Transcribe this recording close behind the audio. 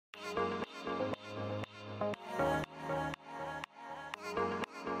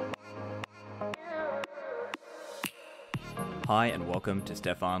Hi and welcome to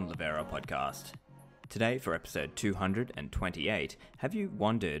Stefan Livera Podcast. Today for episode 228, have you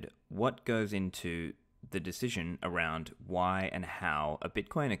wondered what goes into the decision around why and how a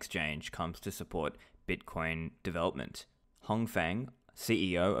Bitcoin exchange comes to support Bitcoin development? Fang,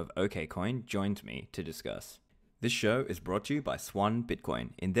 CEO of OKCoin, joins me to discuss. This show is brought to you by Swan Bitcoin.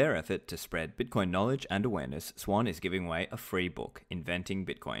 In their effort to spread Bitcoin knowledge and awareness, Swan is giving away a free book, Inventing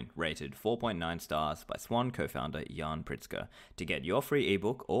Bitcoin, rated 4.9 stars by Swan co-founder Jan Pritzker. To get your free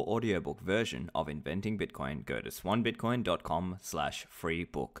ebook or audiobook version of Inventing Bitcoin, go to swanbitcoin.com/free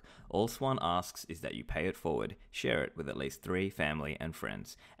book. All Swan asks is that you pay it forward, share it with at least 3 family and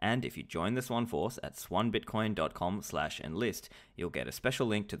friends. And if you join the Swan Force at swanbitcoin.com/enlist, you'll get a special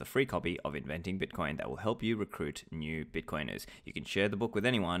link to the free copy of Inventing Bitcoin that will help you recruit new Bitcoiners. You can share the book with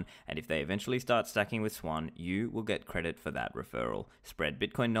anyone, and if they eventually start stacking with Swan, you will get credit for that referral. Spread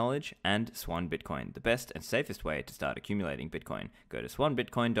Bitcoin knowledge and Swan Bitcoin, the best and safest way to start accumulating Bitcoin. Go to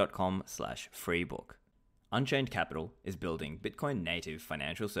swanbitcoin.com/free book. Unchained Capital is building Bitcoin native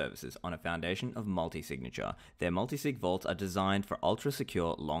financial services on a foundation of multi-signature. Their multi-sig vaults are designed for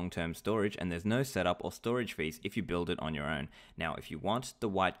ultra-secure long-term storage, and there's no setup or storage fees if you build it on your own. Now, if you want the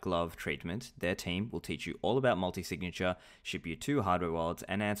white glove treatment, their team will teach you all about multi-signature, ship you 2 hardware wallets,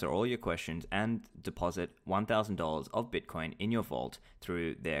 and answer all your questions, and deposit $1,000 of Bitcoin in your vault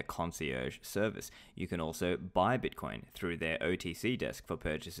through their concierge service. You can also buy Bitcoin through their OTC desk for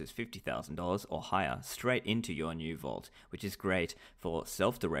purchases $50,000 or higher straight into your new vault, which is great for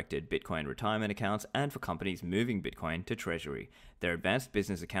self-directed Bitcoin retirement accounts and for companies moving Bitcoin to treasury. Their advanced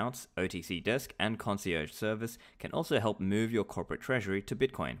business accounts, OTC desk, and concierge service can also help move your corporate treasury to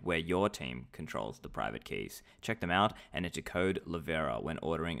Bitcoin, where your team controls the private keys. Check them out and enter code Livera when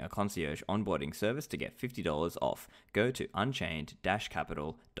ordering a concierge onboarding service to get $50 off. Go to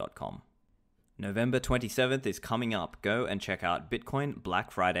unchained-capital.com. November 27th is coming up. Go and check out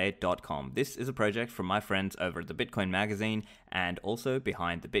bitcoinblackfriday.com. This is a project from my friends over at the Bitcoin magazine and also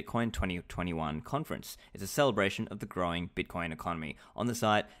behind the Bitcoin 2021 conference. It's a celebration of the growing Bitcoin economy. On the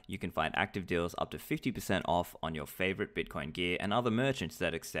site, you can find active deals up to 50% off on your favorite Bitcoin gear and other merchants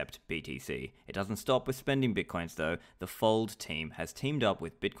that accept BTC. It doesn't stop with spending Bitcoins though. The Fold team has teamed up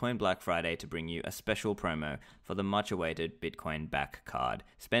with Bitcoin Black Friday to bring you a special promo for the much awaited Bitcoin back card.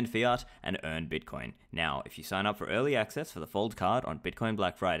 Spend fiat and earn Bitcoin. Now, if you sign up for early access for the Fold card on Bitcoin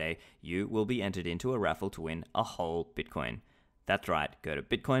Black Friday, you will be entered into a raffle to win a whole Bitcoin. That's right, go to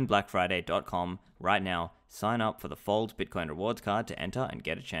bitcoinblackfriday.com right now, sign up for the Fold Bitcoin rewards card to enter and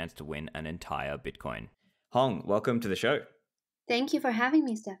get a chance to win an entire Bitcoin. Hong, welcome to the show. Thank you for having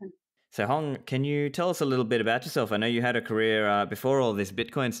me, Stefan. So Hong, can you tell us a little bit about yourself? I know you had a career before all this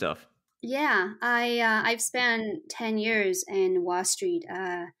Bitcoin stuff. Yeah, I've spent 10 years in Wall Street,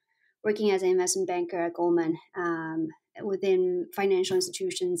 working as an investment banker at Goldman, within financial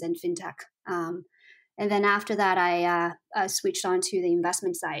institutions and fintech. And then after that, I switched on to the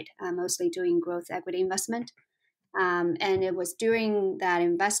investment side, mostly doing growth equity investment. And it was during that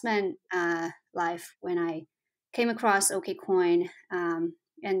investment life when I came across OKCoin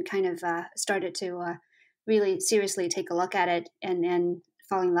and kind of started to really seriously take a look at it and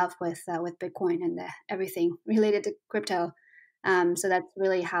fall in love with Bitcoin and everything related to crypto. So that's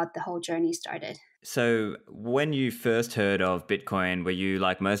really how the whole journey started. So when you first heard of Bitcoin, were you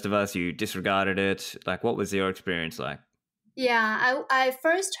like most of us, you disregarded it? Like, what was your experience like? Yeah, I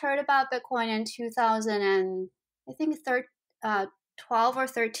first heard about Bitcoin in 2000 and I think 12 or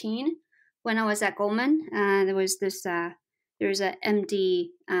 13 when I was at Goldman. There was this there's an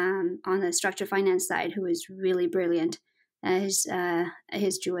MD on the structured finance side who was really brilliant. He's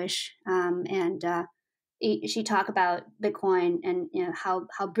Jewish, and she talked about Bitcoin and how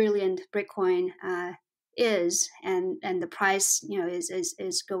brilliant Bitcoin is, and the price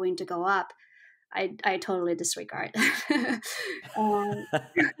is going to go up. I totally disregard.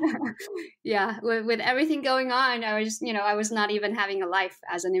 Yeah, with everything going on, I was not even having a life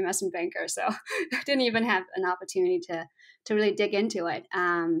as an investment banker, so I didn't even have an opportunity to really dig into it.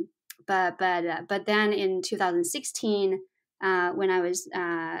 But then in 2016, when I was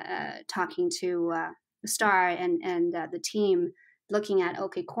talking to Star and the team, looking at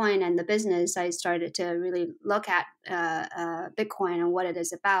OKCoin and the business, I started to really look at Bitcoin and what it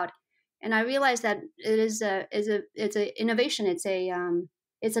is about. And I realized that it's an innovation. It's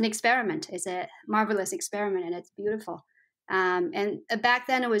an experiment. It's a marvelous experiment, and it's beautiful. And back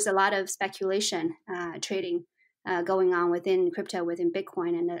then, it was a lot of speculation trading going on within crypto, within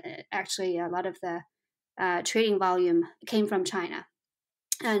Bitcoin, and actually a lot of the trading volume came from China.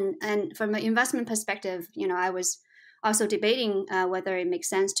 And from an investment perspective, I was also debating whether it makes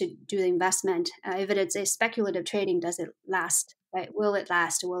sense to do the investment. If it is a speculative trading, does it last? Right? Will it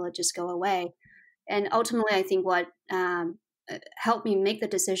last, or will it just go away? And ultimately, I think what helped me make the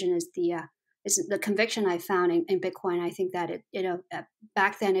decision is the conviction I found in Bitcoin. I think that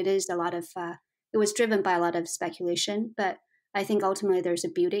back then it is a lot of it was driven by a lot of speculation, but I think ultimately there's a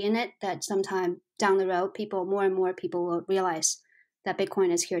beauty in it that sometime down the road, more and more people will realize that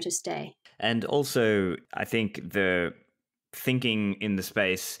Bitcoin is here to stay. And also, I think the thinking in the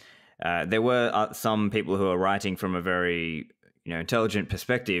space, there were some people who are writing from a very intelligent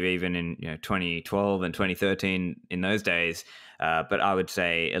perspective, even in 2012 and 2013 in those days. But I would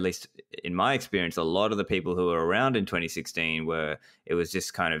say, at least in my experience, a lot of the people who were around in 2016 it was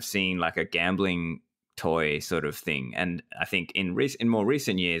just kind of seen like a gambling toy sort of thing. And I think in more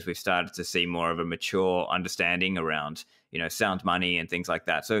recent years, we've started to see more of a mature understanding around sound money and things like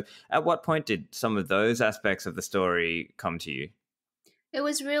that. So at what point did some of those aspects of the story come to you? It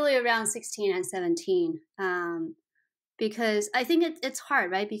was really around 16 and 17. Because I think it's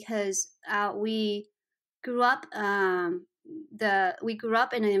hard, right? Because we grew up we grew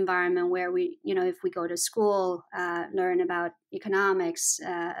up in an environment where if we go to school, learn about economics,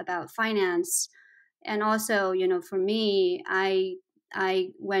 about finance, and also for me, I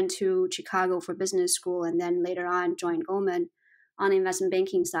went to Chicago for business school, and then later on joined Goldman on the investment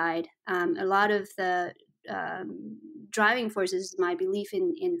banking side. A lot of the driving forces is my belief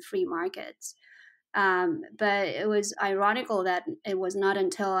in free markets. But it was ironical that it was not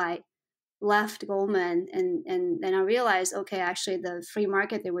until I left Goldman and then I realized, okay, actually the free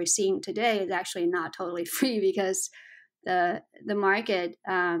market that we're seeing today is actually not totally free, because the market,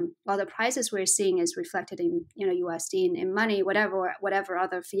 well, the prices we're seeing is reflected in USD, in money, whatever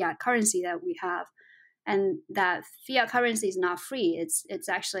other fiat currency that we have, and that fiat currency is not free. It's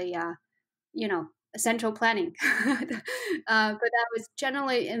actually central planning, but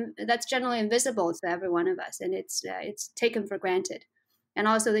that's generally invisible to every one of us, and it's taken for granted. And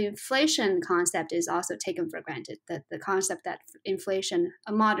also the inflation concept is also taken for granted. That the concept that inflation,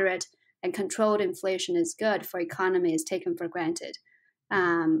 a moderate and controlled inflation, is good for economy is taken for granted,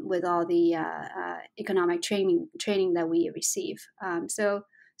 with all the economic training that we receive. So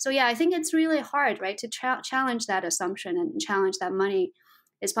yeah, I think it's really hard, right, to challenge that assumption and challenge that money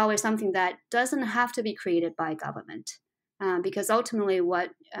is probably something that doesn't have to be created by government, because ultimately what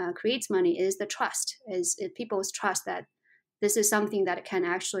creates money is the trust, is people's trust that this is something that can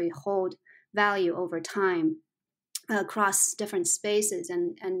actually hold value over time across different spaces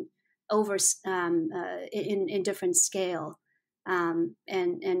and over in different scale. And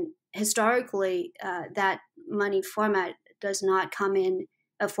historically, that money format does not come in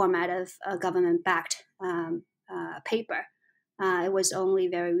a format of government-backed paper. It was only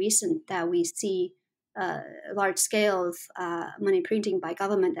very recent that we see large scale of money printing by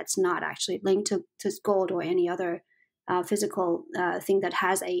government that's not actually linked to gold or any other physical thing that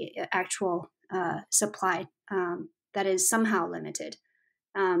has a actual supply that is somehow limited.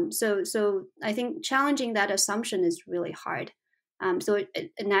 So I think challenging that assumption is really hard. So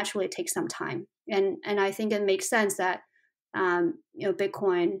it naturally takes some time, and I think it makes sense that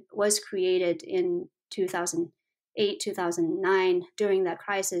Bitcoin was created in 2008, 2009 during that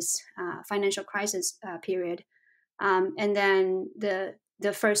crisis, financial crisis period, and then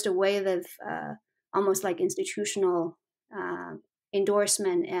the first wave of almost like institutional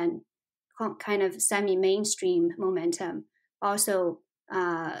endorsement and kind of semi-mainstream momentum also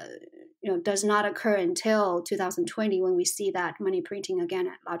does not occur until 2020, when we see that money printing again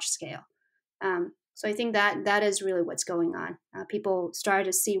at large scale. So I think that is really what's going on. People start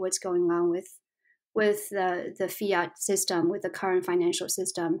to see what's going on with the fiat system, with the current financial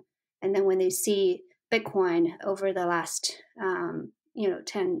system, and then when they see Bitcoin over the last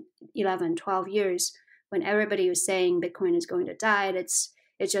 10, 11, 12 years, when everybody was saying Bitcoin is going to die, it's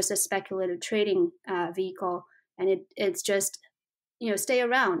just a speculative trading vehicle, and it's just stay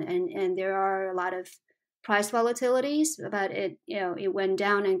around, and there are a lot of price volatilities, but it went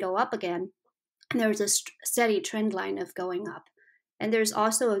down and go up again, and there's a steady trend line of going up, and there's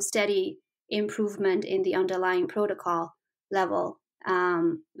also a steady improvement in the underlying protocol level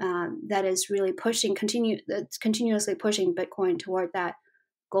that is really continuously pushing Bitcoin toward that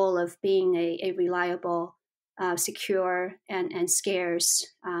goal of being a reliable, secure, and scarce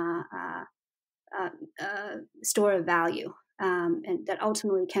store of value, and that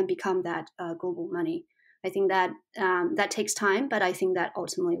ultimately can become that global money. I think that that takes time, but I think that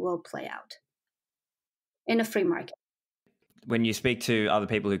ultimately will play out in a free market. When you speak to other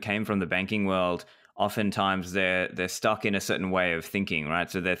people who came from the banking world, oftentimes they're stuck in a certain way of thinking, right?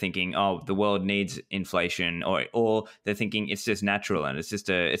 So they're thinking, oh, the world needs inflation, or they're thinking it's just natural and it's just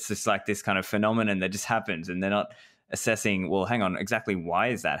like this kind of phenomenon that just happens, and they're not assessing, well, hang on, exactly why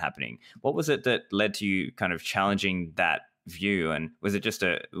is that happening? What was it that led to you kind of challenging that view? And was it just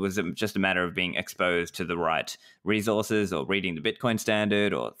a matter of being exposed to the right resources or reading the Bitcoin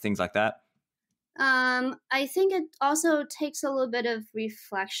Standard or things like that? I think it also takes a little bit of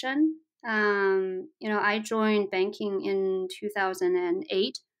reflection. I joined banking in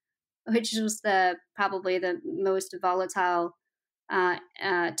 2008, which was probably the most volatile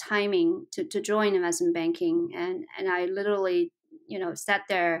timing to join investment banking, and I literally, sat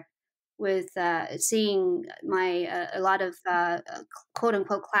there with seeing my a lot of quote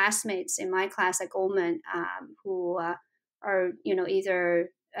unquote classmates in my class at Goldman, who are either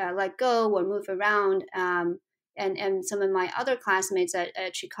let go or move around, and some of my other classmates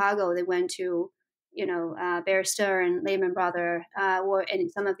at Chicago, they went to Bear Stearns, Lehman Brother, or in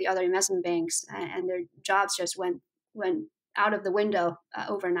some of the other investment banks, and their jobs just went out of the window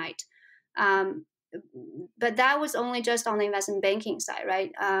overnight. Um, but that was only just on the investment banking side,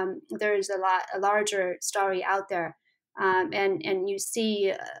 right? There is a larger story out there, and you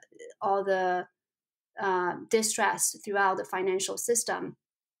see all the distress throughout the financial system.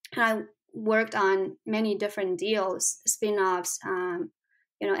 And I worked on many different deals, spin-offs,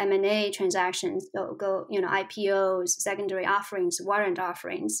 M&A transactions, IPOs, secondary offerings, warrant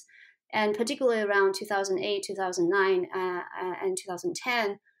offerings, and particularly around 2008, 2009, and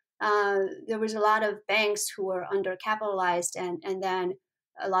 2010, there was a lot of banks who were undercapitalized, and then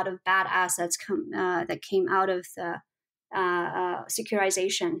a lot of bad assets that came out of the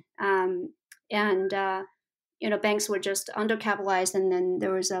securitization, and banks were just undercapitalized, and then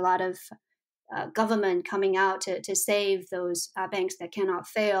there was a lot of government coming out to save those banks that cannot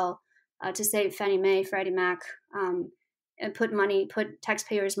fail, to save Fannie Mae, Freddie Mac, and put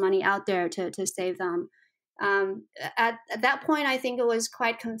taxpayers' money out there to save them. At that point, I think it was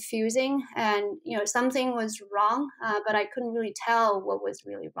quite confusing, and something was wrong, but I couldn't really tell what was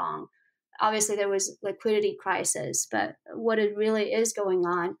really wrong. Obviously, there was liquidity crisis, but what it really is going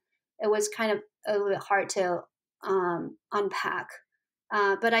on, it was kind of a little bit hard to unpack.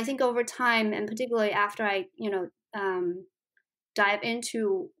 But I think over time, and particularly after I, dive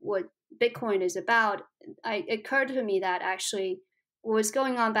into what Bitcoin is about, it occurred to me that actually what was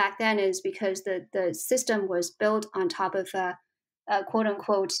going on back then is because the system was built on top of a quote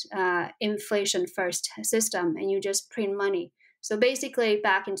unquote inflation first system, and you just print money. So basically,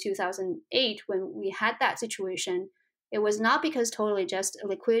 back in 2008, when we had that situation, it was not because totally just a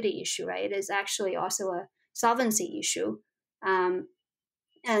liquidity issue, right? It is actually also a solvency issue. Um,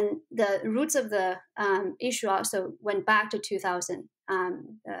 and the roots of the issue also went back to 2000,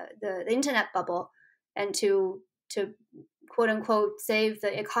 the internet bubble, and to quote unquote save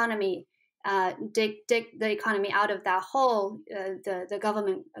the economy, dig the economy out of that hole. The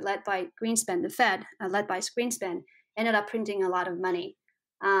government led by Greenspan, the Fed led by Greenspan, ended up printing a lot of money.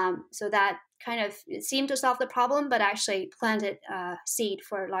 So that kind of it seemed to solve the problem, but actually planted seed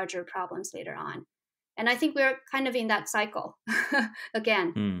for larger problems later on. And I think we're kind of in that cycle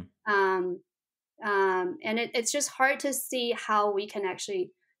again. Mm. And it's just hard to see how we can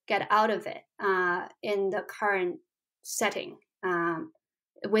actually get out of it in the current setting,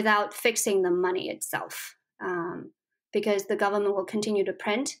 without fixing the money itself, because the government will continue to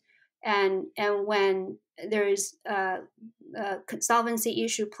print. And when there is a solvency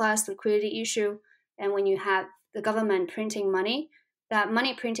issue plus liquidity issue, and when you have the government printing money, that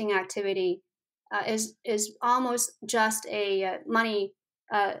money printing activity is almost just a money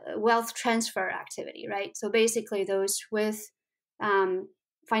wealth transfer activity, right? So basically, those with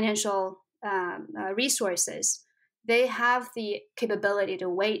financial resources, they have the capability to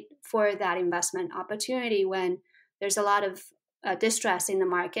wait for that investment opportunity when there's a lot of distress in the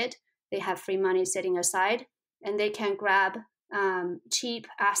market. They have free money sitting aside, and they can grab cheap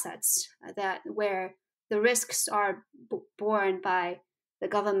assets where the risks are borne by the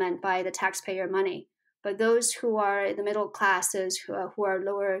government, by the taxpayer money. But those who are the middle classes, who are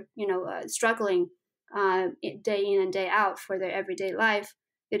lower, struggling day in and day out for their everyday life,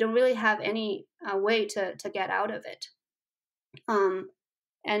 they don't really have any way to get out of it. And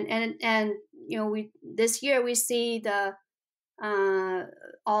we this year we see the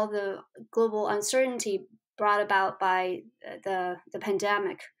all the global uncertainty brought about by the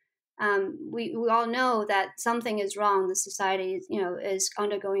pandemic. We all know that something is wrong. The society, is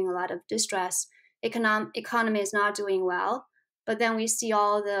undergoing a lot of distress. Economy is not doing well. But then we see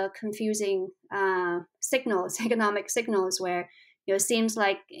all the confusing signals, economic signals, where it seems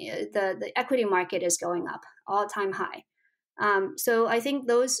like the equity market is going up all-time high. So I think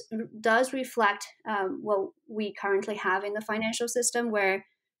those does reflect what we currently have in the financial system, where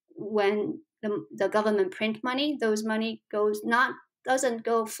when the government print money, those money doesn't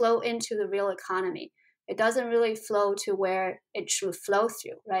go flow into the real economy. It doesn't really flow to where it should flow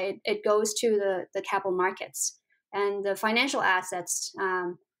through, right? It goes to the capital markets, and the financial assets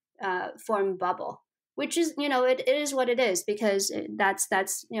form bubble, which is, it is what it is, because that's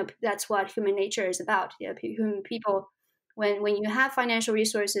what human nature is about. Human people, when you have financial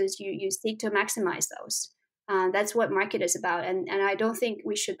resources, you seek to maximize those. That's what market is about, and I don't think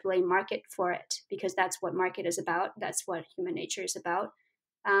we should blame market for it, because that's what market is about. That's what human nature is about.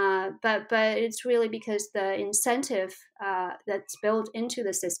 But it's really because the incentive that's built into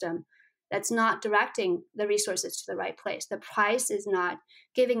the system, that's not directing the resources to the right place. The price is not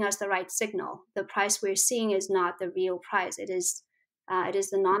giving us the right signal. The price we're seeing is not the real price. It is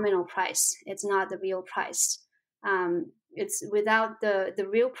the nominal price. It's not the real price. It's without the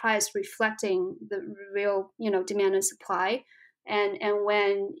real price reflecting the real demand and supply, and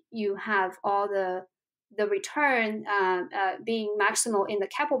when you have all the return being maximal in the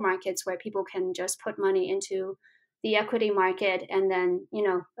capital markets, where people can just put money into the equity market, and then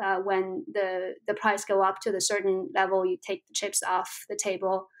when the price go up to the certain level, you take the chips off the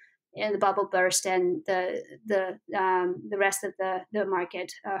table, and the bubble burst, and the rest of the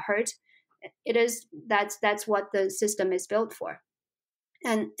market hurt. That's what the system is built for.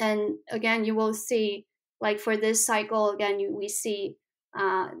 And again, you will see, like for this cycle, again, we see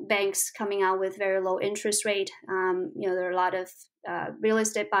banks coming out with very low interest rate. There are a lot of real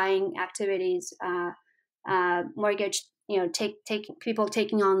estate buying activities, mortgage, people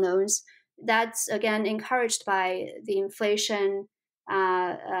taking on loans. That's again encouraged by the inflation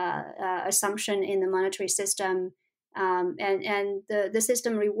assumption in the monetary system. And the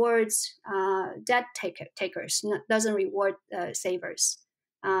system rewards debt takers, doesn't reward savers.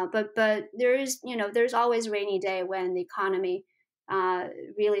 But there's always a rainy day when the economy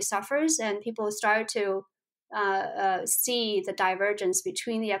really suffers, and people start to see the divergence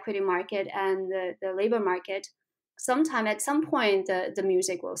between the equity market and the labor market. At some point, the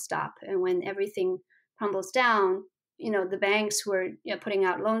music will stop, and when everything crumbles down, the banks who are putting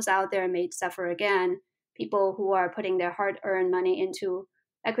out loans out there may suffer again. People who are putting their hard-earned money into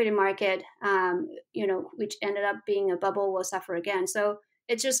equity market, which ended up being a bubble, will suffer again. So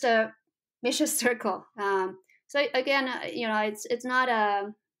it's just a vicious circle. So again, it's not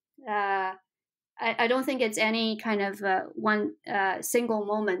I don't think it's any kind of one single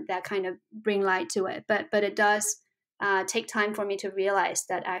moment that kind of bring light to it, but it does take time for me to realize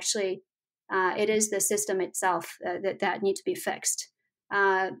that actually it is the system itself that need to be fixed.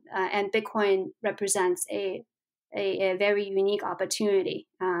 And Bitcoin represents a very unique opportunity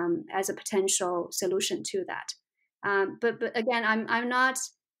as a potential solution to that. But again, I'm not.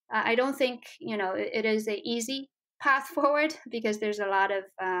 I don't think it is an easy path forward, because there's a lot of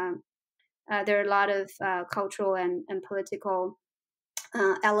there are a lot of cultural and political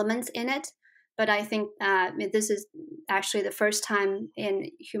elements in it. But I think this is actually the first time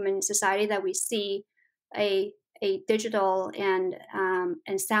in human society that we see a digital and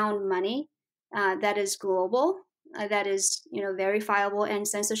sound money that is global, that is verifiable and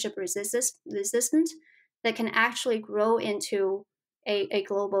censorship resistant, that can actually grow into a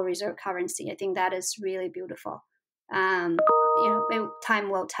global reserve currency. I think that is really beautiful. Time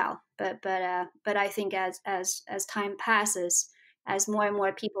will tell, but I think as time passes, as more and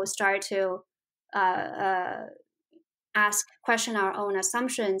more people start to question our own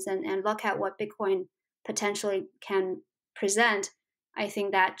assumptions and look at what Bitcoin potentially can present, I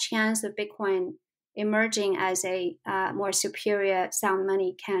think that chance of Bitcoin emerging as a more superior sound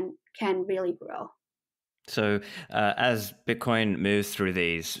money can really grow. So as Bitcoin moves through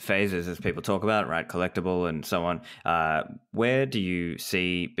these phases, as people talk about, right, collectible and so on, where do you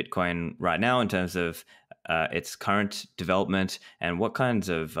see Bitcoin right now in terms of its current development, and what kinds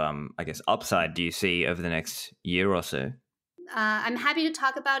of, upside do you see over the next year or so? I'm happy to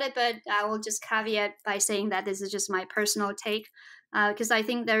talk about it, but I will just caveat by saying that this is just my personal take, because I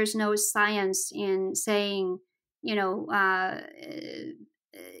think there's no science in saying,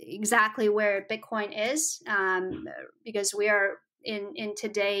 exactly where Bitcoin is, because we are in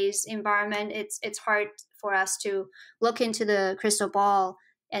today's environment. It's hard for us to look into the crystal ball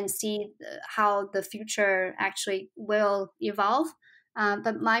and see how the future actually will evolve.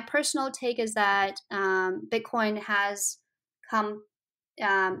 But my personal take is that Bitcoin has come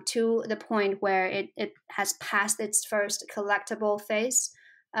to the point where it has passed its first collectible phase.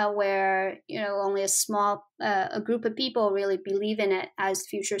 where only a small a group of people really believe in it as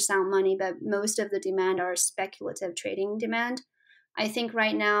future sound money, but most of the demand are speculative trading demand. I think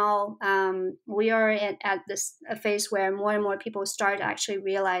right now we are at this a phase where more and more people start to actually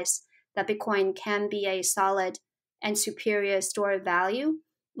realize that Bitcoin can be a solid and superior store of value.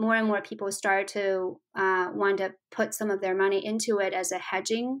 More and more people start to want to put some of their money into it as a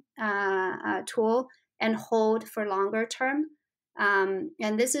hedging tool and hold for longer term.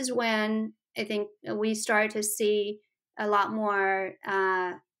 And this is when I think we start to see a lot more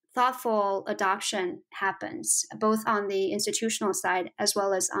thoughtful adoption happens, both on the institutional side as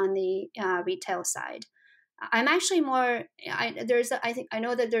well as on the retail side. I'm actually more. I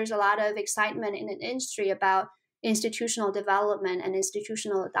know that there's a lot of excitement in the industry about institutional development and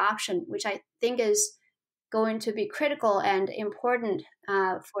institutional adoption, which I think is going to be critical and important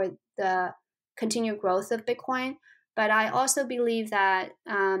for the continued growth of Bitcoin. But I also believe that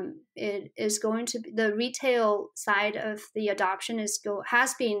it is going to be the retail side of the adoption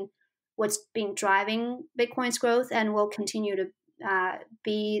has been what's been driving Bitcoin's growth and will continue to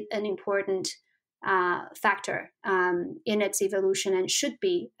be an important factor in its evolution, and should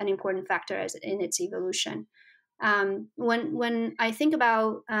be an important factor in its evolution. When I think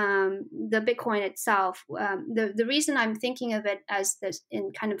about the Bitcoin itself, the reason I'm thinking of it as this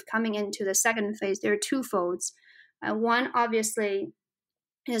in kind of coming into the second phase, there are two folds. One obviously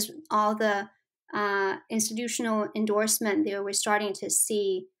is all the institutional endorsement that we're starting to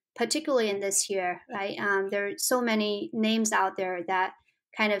see, particularly in this year, right? There are so many names out there that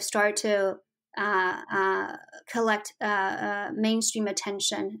kind of start to collect mainstream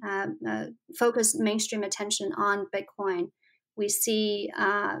attention, focus mainstream attention on Bitcoin. We see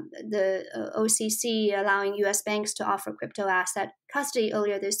the OCC allowing U.S. banks to offer crypto asset custody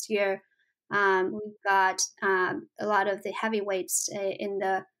earlier this year. We've got a lot of the heavyweights in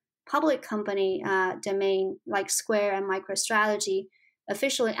the public company domain, like Square and MicroStrategy,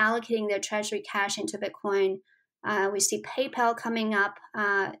 officially allocating their treasury cash into Bitcoin. We see PayPal coming up,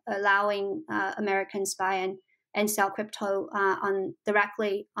 allowing Americans buy and sell crypto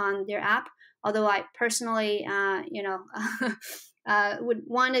directly on their app. Although I personally, would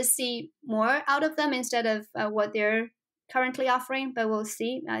want to see more out of them instead of what they're currently offering. But we'll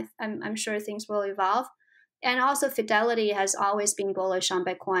see. I'm sure things will evolve. And also, Fidelity has always been bullish on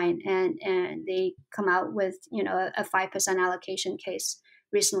Bitcoin, and they come out with a 5% allocation case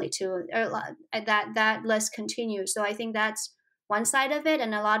recently too. That list continues. So I think that's one side of it,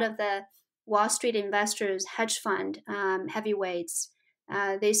 and a lot of the Wall Street investors, hedge fund heavyweights,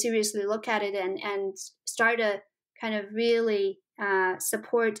 they seriously look at it and start to kind of really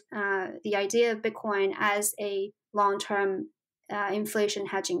support the idea of Bitcoin as a long-term inflation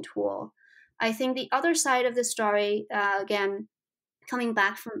hedging tool. I think the other side of the story, again, coming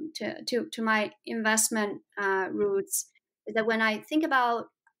back to my investment roots, is that when I think about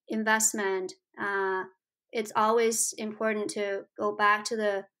investment, it's always important to go back to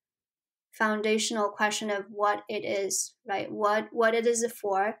the foundational question of what it is, right? What it is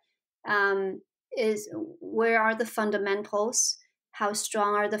for, is where are the fundamentals? How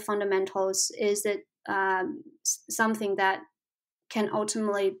strong are the fundamentals? Is it something that can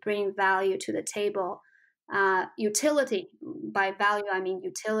ultimately bring value to the table? Utility, by value I mean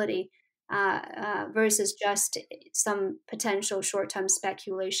utility, versus just some potential short-term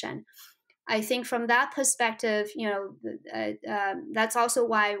speculation. I think from that perspective, that's also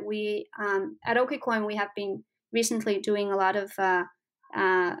why we at OKCoin we have been recently doing a lot of a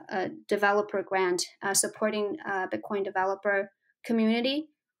developer grant supporting Bitcoin developer community.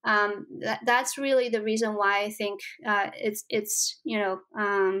 That's really the reason why I think it's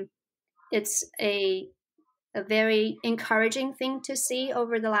a very encouraging thing to see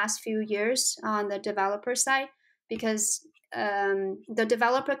over the last few years on the developer side, because the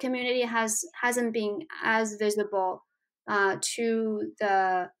developer community hasn't been as visible to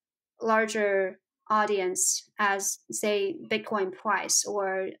the larger audience as, say, Bitcoin price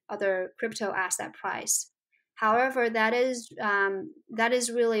or other crypto asset price. However, that is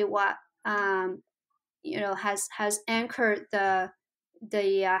really what has anchored the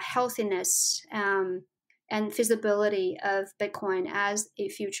healthiness and feasibility of Bitcoin as a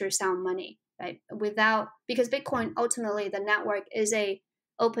future sound money, right? Because Bitcoin, ultimately, the network is a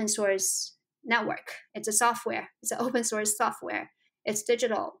open source network. It's a software. It's an open source software. It's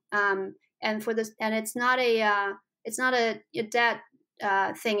digital, and it's not a dead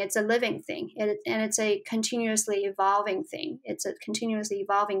thing. It's a living thing, and it's a continuously evolving thing. It's a continuously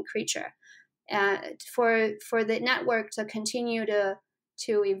evolving creature. For the network to continue to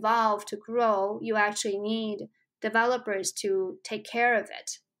evolve, to grow, you actually need developers to take care of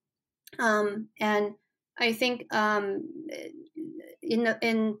it. And I think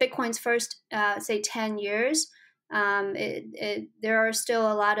in Bitcoin's first, say, 10 years, there are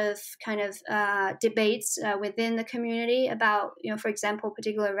still a lot of kind of debates within the community about, for example,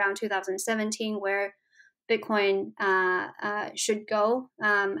 particularly around 2017, where Bitcoin should go,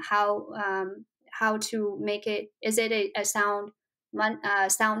 how to make it. Is it a sound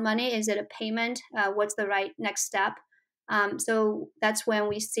money? Is it a payment? What's the right next step? So that's when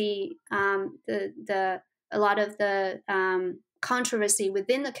we see a lot of the controversy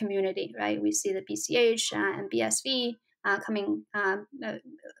within the community, right? We see the BCH and BSV coming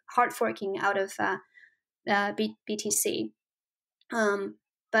hard forking out of BTC,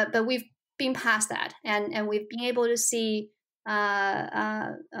 but we've been past that, and we've been able to see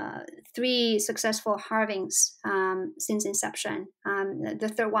 3 successful halvings since inception. The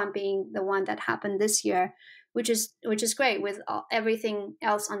third one being the one that happened this year, which is great. With everything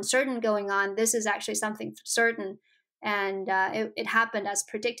else uncertain going on, this is actually something certain, and it happened as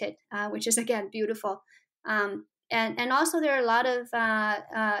predicted, which is again beautiful. And also there are a lot of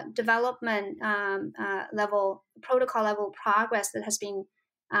development level, protocol level progress that has been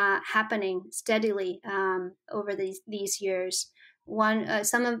happening steadily over these years.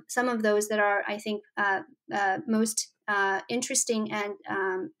 Some of those that are, I think, most interesting and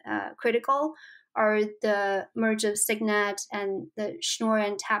critical are the merge of Signet and the Schnorr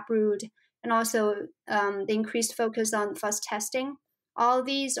and Taproot, and also the increased focus on fuzz testing. All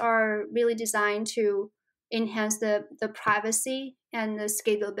these are really designed to enhance the privacy and the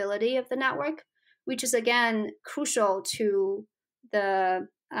scalability of the network, which is again crucial to the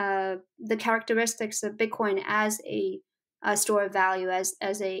characteristics of Bitcoin as a store of value, as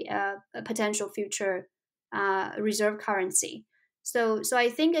a potential future reserve currency. So I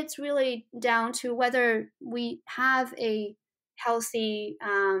think it's really down to whether we have a healthy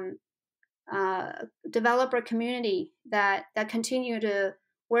developer community that continue to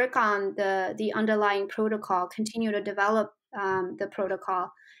work on the underlying protocol, continue to develop the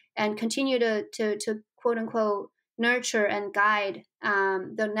protocol, and continue to quote unquote nurture and guide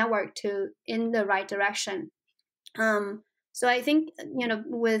the network in the right direction. So I think,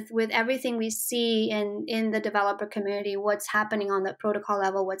 with everything we see in the developer community, what's happening on the protocol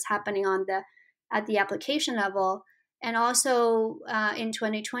level, what's happening at the application level, and also in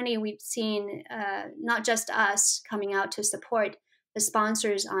 2020, we've seen not just us coming out to support the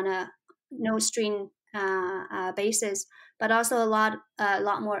sponsors on a no string basis, but also a lot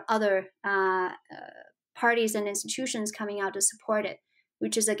more other parties and institutions coming out to support it,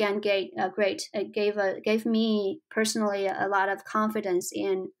 which is again great. It gave me personally a lot of confidence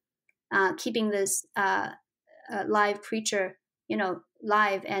in keeping this live creature,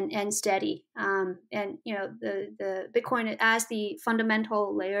 live and steady. And the Bitcoin as the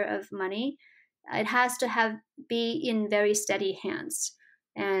fundamental layer of money, it has to be in very steady hands.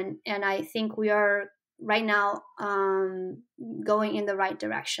 And I think we are right now going in the right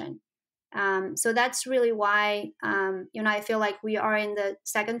direction. So that's really why I feel like we are in the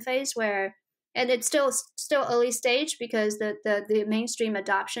second phase and it's still early stage, because the mainstream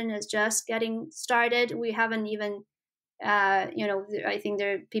adoption is just getting started. We haven't even I think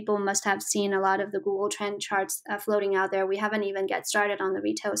people must have seen a lot of the Google trend charts floating out there. We haven't even get started on the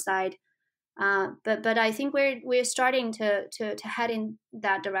retail side, but I think we're starting to head in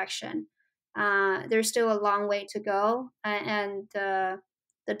that direction. There's still a long way to go, and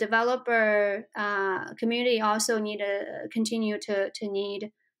the developer community also continue to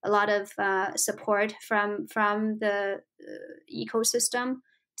need a lot of support from the ecosystem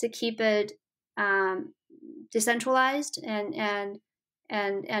to keep it decentralized and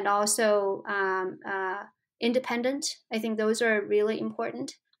also independent. I think those are really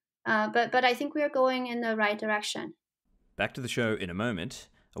important. But I think we are going in the right direction. Back to the show in a moment.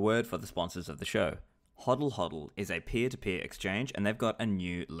 A word for the sponsors of the show. Hodl Hodl is a peer-to-peer exchange, and they've got a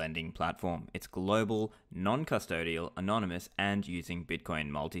new lending platform. It's global, non-custodial, anonymous, and using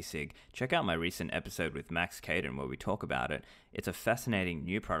Bitcoin multisig. Check out my recent episode with Max Caden where we talk about it. It's a fascinating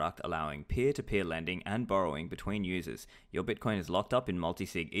new product allowing peer-to-peer lending and borrowing between users. Your Bitcoin is locked up in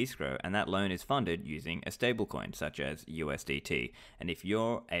multisig escrow, and that loan is funded using a stablecoin such as USDT. And if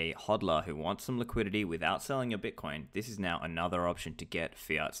you're a hodler who wants some liquidity without selling your Bitcoin, this is now another option to get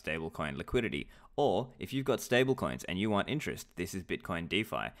fiat stablecoin liquidity. Or if you've got stablecoins and you want interest, this is Bitcoin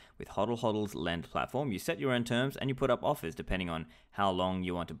DeFi. With Hodl Hodl's lend platform, you set your own terms and you put up offers depending on how long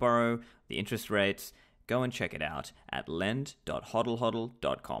you want to borrow, the interest rates. Go and check it out at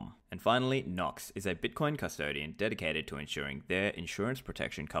lend.hodlhodl.com. And finally, Nox is a Bitcoin custodian dedicated to ensuring their insurance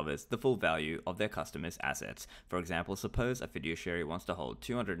protection covers the full value of their customers' assets. For example, suppose a fiduciary wants to hold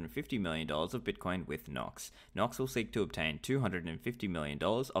 $250 million of Bitcoin with Nox. Nox will seek to obtain $250 million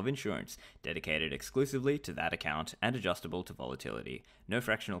of insurance dedicated exclusively to that account and adjustable to volatility. No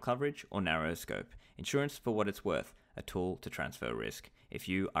fractional coverage or narrow scope. Insurance for what it's worth, a tool to transfer risk. If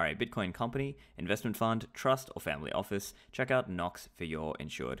you are a Bitcoin company, investment fund, trust, or family office, check out Nox for your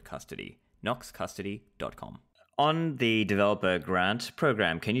insured custody. noxcustody.com. On the developer grant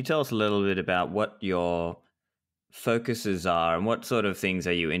program, can you tell us a little bit about what your focuses are and what sort of things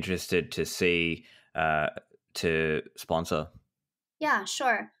are you interested to see to sponsor? Yeah,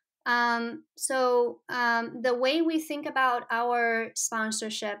 sure. The way we think about our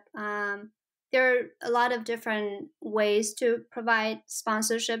sponsorship, there are a lot of different ways to provide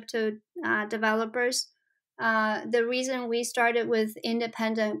sponsorship to developers. The reason we started with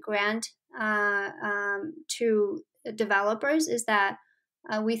independent grant to developers is that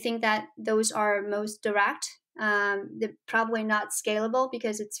we think that those are most direct. They're probably not scalable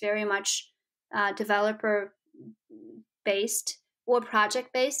because it's very much developer based or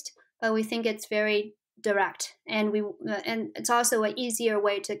project based, but we think it's very direct, and it's also an easier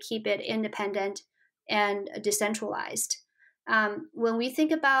way to keep it independent and decentralized. When we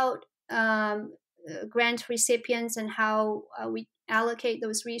think about grant recipients and how we allocate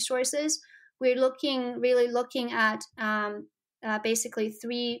those resources, we're really looking at basically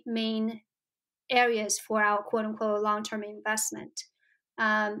three main areas for our quote unquote long term investment.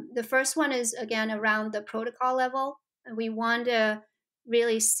 The first one is again around the protocol level. We want to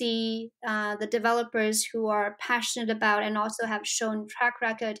really see the developers who are passionate about and also have shown track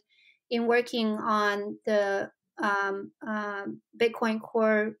record in working on the Bitcoin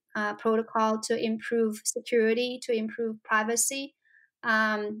Core protocol to improve security, to improve privacy,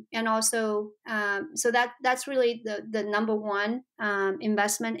 and also so that's really the number one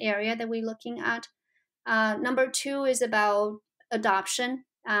investment area that we're looking at. Number two is about adoption.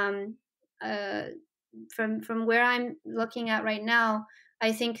 From where I'm looking at right now,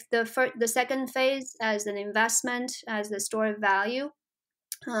 I think the second phase as an investment, as the store of value,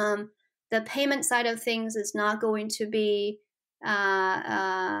 the payment side of things is not going to be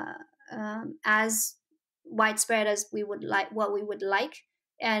as widespread as we would like.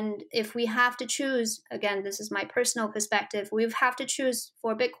 And if we have to choose, again, this is my personal perspective, we have to choose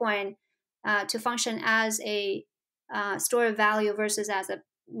for Bitcoin to function as a store of value versus as a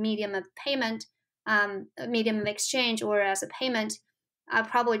medium of payment, a medium of exchange, or as a payment. I'll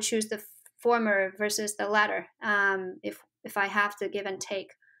probably choose the former versus the latter if I have to give and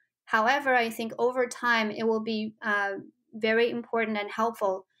take. However, I think over time it will be very important and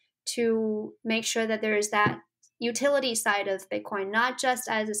helpful to make sure that there is that utility side of Bitcoin, not just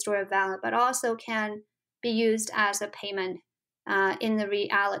as a store of value, but also can be used as a payment in the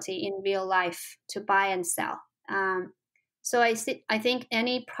reality, in real life, to buy and sell. So I think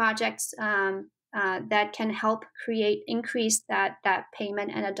any projects that can help increase that payment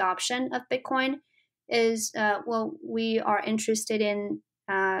and adoption of Bitcoin is we are interested in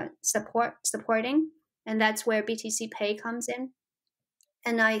supporting, and that's where BTC Pay comes in.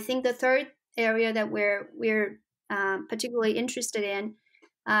 And I think the third area that we're particularly interested in,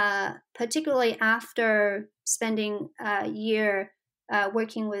 particularly after spending a year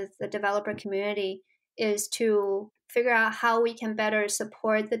working with the developer community, is to figure out how we can better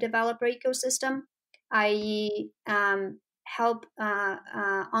support the developer ecosystem, i.e., help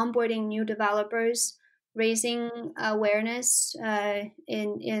onboarding new developers, raising awareness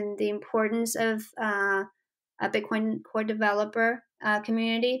in the importance of a Bitcoin core developer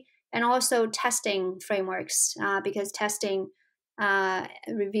community, and also testing frameworks, because testing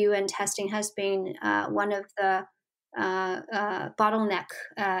review and testing has been one of the bottleneck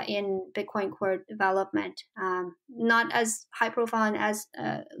in Bitcoin core development. Not as high profile and as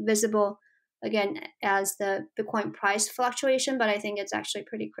visible, again, as the Bitcoin price fluctuation, but I think it's actually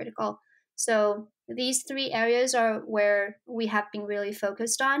pretty critical. So these three areas are where we have been really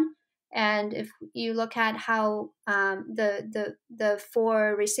focused on. And if you look at how the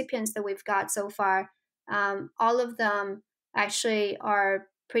four recipients that we've got so far, all of them actually are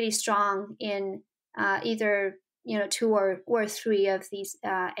pretty strong in either two or three of these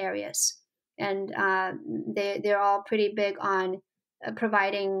areas, and they're all pretty big on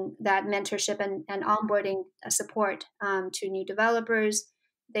providing that mentorship and onboarding support to new developers.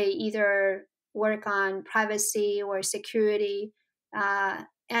 They either work on privacy or security,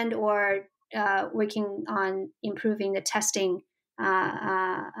 and or working on improving the testing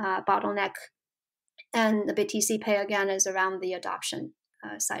bottleneck. And the BTC Pay, again, is around the adoption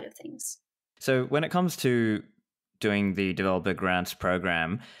side of things. So when it comes to doing the developer grants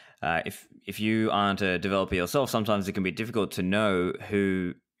program, if you aren't a developer yourself, sometimes it can be difficult to know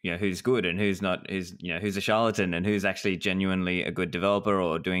who's good and who's not, who's a charlatan and who's actually genuinely a good developer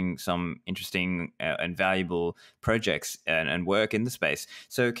or doing some interesting and valuable projects and work in the space.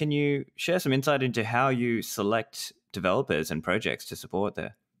 So can you share some insight into how you select developers and projects to support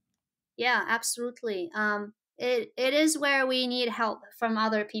there? Yeah, absolutely. It is where we need help from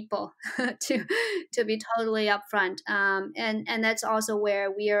other people to be totally upfront. And that's also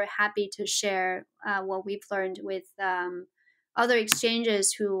where we are happy to share what we've learned with other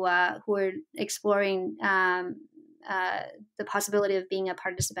exchanges who are exploring uh, the possibility of being a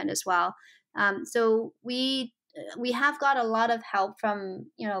participant as well. So we have got a lot of help from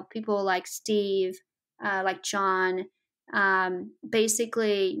people like Steve, like John.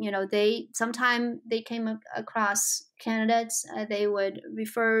 Basically, they sometime they came across candidates. They would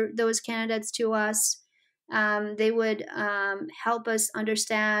refer those candidates to us. They would help us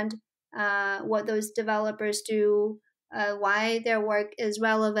understand what those developers do, why their work is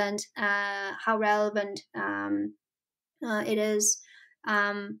relevant, how relevant it is.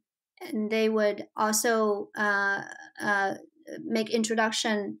 Um, and they would also make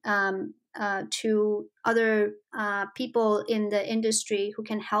introduction to other people in the industry who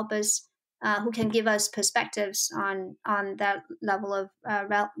can help us, who can give us perspectives on that level of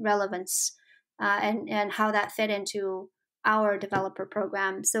relevance, and how that fit into our developer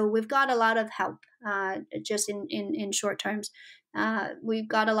program. So we've got a lot of help, just in short terms. We've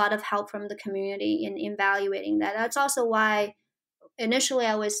got a lot of help from the community in evaluating that. That's also why initially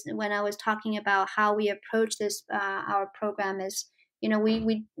when I was talking about how we approach this our program is,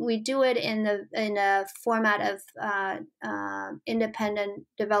 we do it in a format of independent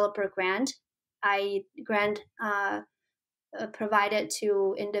developer grant. I grant provided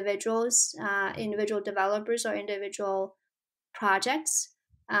to individuals, individual developers or individual projects.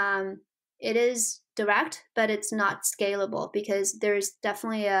 It is direct, but it's not scalable because there's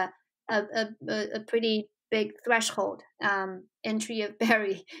definitely a pretty big threshold, entry of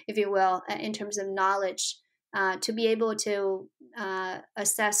barrier, if you will, in terms of knowledge, to be able to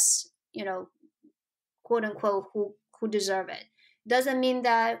assess, quote unquote, who deserve it. Doesn't mean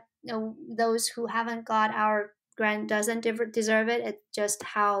that those who haven't got our grant doesn't deserve it. It's just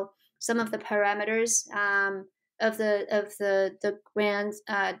how some of the parameters of the grant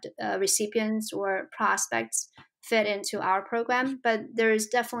recipients or prospects fit into our program. But there's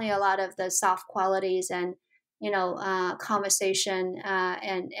definitely a lot of the soft qualities and conversation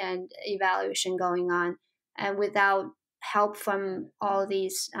and evaluation going on, and without help from all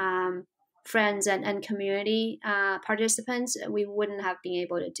these friends and community participants, we wouldn't have been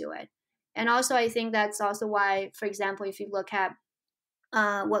able to do it. And also, I think that's also why, for example, if you look at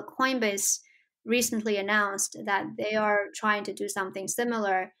what Coinbase recently announced, that they are trying to do something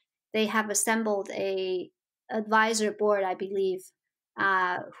similar. They have assembled a advisor board, I believe,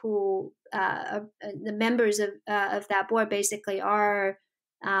 who the members of that board basically are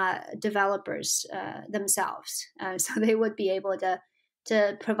developers themselves. So they would be able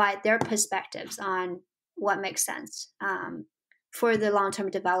to provide their perspectives on what makes sense for the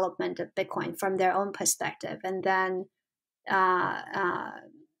long-term development of Bitcoin from their own perspective, and then uh, uh,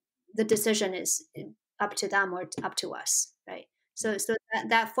 the decision is up to them or up to us, right? So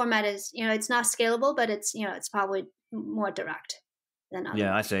that format is, it's not scalable, but it's probably more direct than other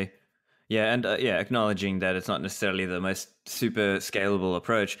Yeah, I ones. see. Yeah, and acknowledging that it's not necessarily the most super scalable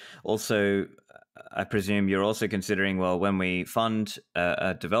approach. Also, I presume you're also considering, well, when we fund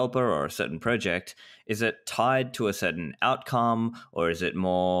a developer or a certain project, is it tied to a certain outcome, or is it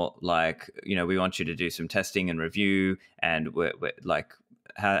more like, we want you to do some testing and review, and we're like,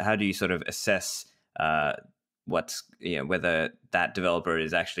 how do you sort of assess what's whether that developer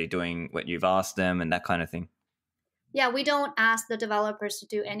is actually doing what you've asked them and that kind of thing? Yeah, we don't ask the developers to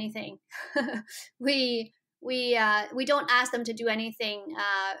do anything. We don't ask them to do anything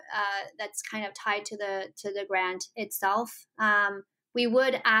that's kind of tied to the grant itself. We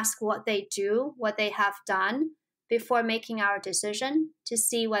would ask what they do, what they have done before making our decision to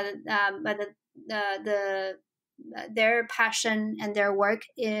see whether the their passion and their work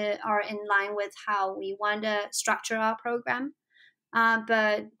are in line with how we want to structure our program.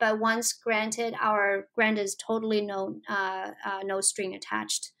 But once granted, our grant is totally no string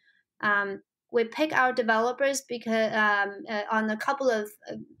attached. We pick our developers because on a couple of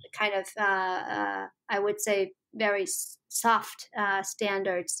kind of I would say very soft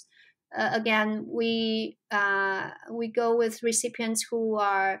standards. Again, we go with recipients who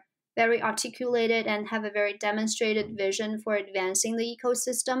are very articulated and have a very demonstrated vision for advancing the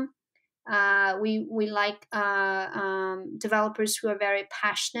ecosystem. We like developers who are very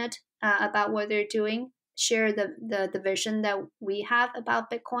passionate about what they're doing, share the vision that we have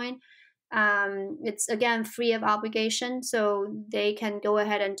about Bitcoin. It's again free of obligation, so they can go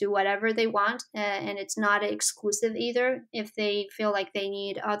ahead and do whatever they want, and it's not exclusive either. If they feel like they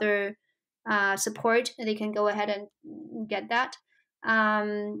need other support, they can go ahead and get that.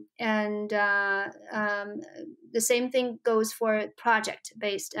 And the same thing goes for project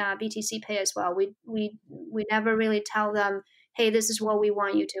based BTC Pay as well. We never really tell them, hey, this is what we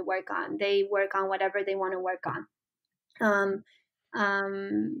want you to work on. They work on whatever they want to work on.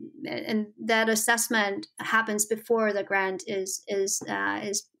 And that assessment happens before the grant is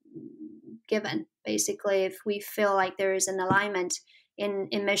given. Basically, if we feel like there is an alignment in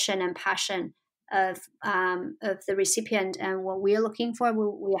mission and passion of the recipient and what we're looking for,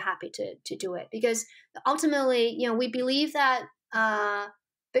 we're happy to do it, because ultimately, we believe that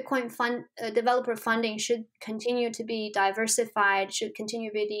Bitcoin developer funding should continue to be diversified, should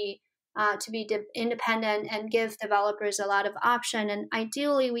continue to be independent and give developers a lot of option. And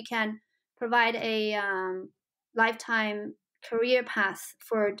ideally, we can provide a lifetime career path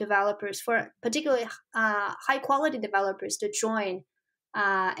for developers, for particularly high quality developers, to join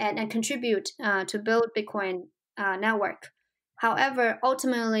and contribute to build Bitcoin network. However,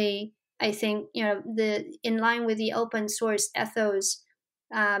 ultimately, I think in line with the open source ethos,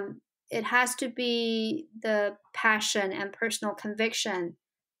 it has to be the passion and personal conviction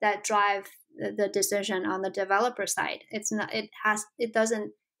that drive the decision on the developer side. It's not. It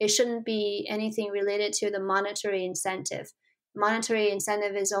doesn't. It shouldn't be anything related to the monetary incentive. Monetary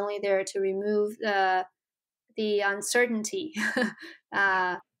incentive is only there to remove the uncertainty,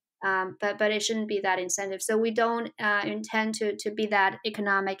 but it shouldn't be that incentive. So we don't intend to be that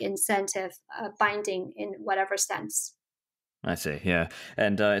economic incentive binding in whatever sense. I see, yeah.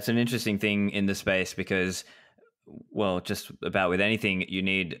 And it's an interesting thing in the space because, well, just about with anything, you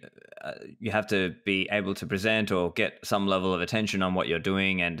have to be able to present or get some level of attention on what you're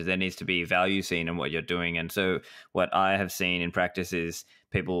doing, and there needs to be value seen in what you're doing. And so what I have seen in practice is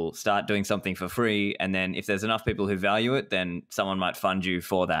people start doing something for free, and then if there's enough people who value it, then someone might fund you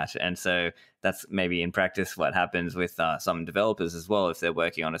for that. And so that's maybe in practice what happens with some developers as well. If they're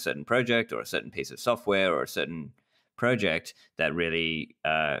working on a certain project or a certain piece of software or a certain project that really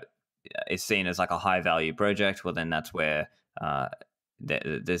is seen as like a high value project, well, then that's where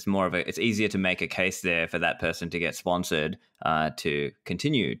there's more of it's easier to make a case there for that person to get sponsored to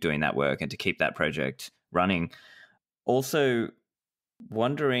continue doing that work and to keep that project running. Also,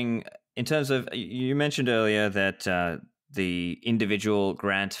 wondering in terms of, you mentioned earlier that the individual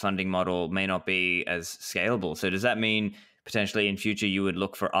grant funding model may not be as scalable. So does that mean potentially in future you would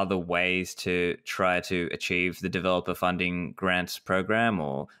look for other ways to try to achieve the developer funding grants program,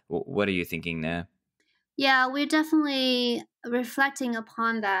 or what are you thinking there? Yeah, we're definitely reflecting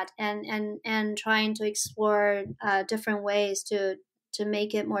upon that and trying to explore different ways to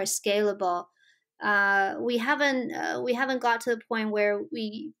make it more scalable. We haven't got to the point where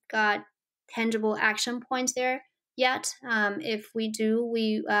we got tangible action points there yet. If we do,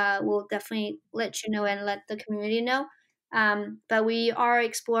 we will definitely let you know and let the community know. But we are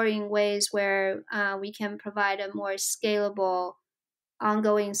exploring ways where we can provide a more scalable,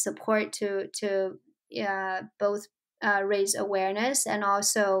 ongoing support to both raise awareness and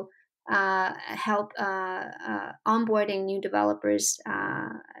also help onboarding new developers,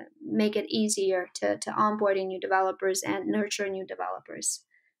 make it easier to onboarding new developers and nurture new developers.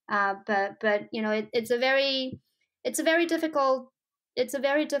 But it's a very difficult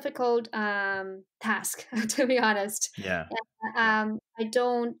task, to be honest. Yeah. I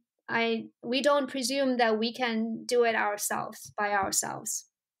don't we don't presume that we can do it by ourselves.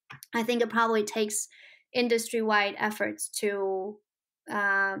 I think it probably takes industry-wide efforts to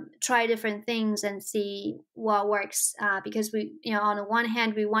try different things and see what works. Because on the one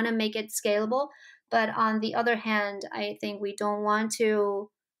hand, we want to make it scalable, but on the other hand, I think we don't want to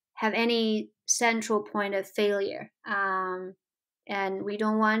have any central point of failure, and we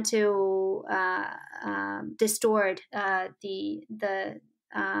don't want to distort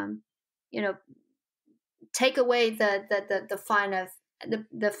take away the fun of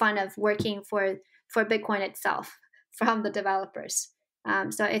the fun of working for Bitcoin itself from the developers.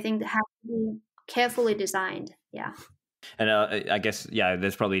 So I think it has to be carefully designed. Yeah. And I guess, yeah,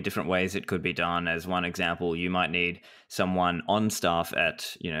 there's probably different ways it could be done. As one example, you might need someone on staff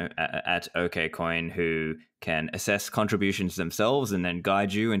at OKCoin who can assess contributions themselves and then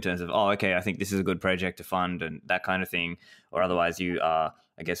guide you in terms of, oh, okay, I think this is a good project to fund and that kind of thing. Or otherwise you are,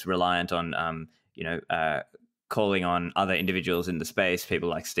 I guess, reliant on, calling on other individuals in the space, people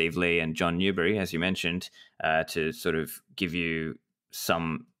like Steve Lee and John Newberry, as you mentioned, to sort of give you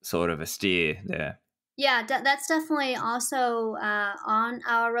some sort of a steer there. Yeah, that's definitely also on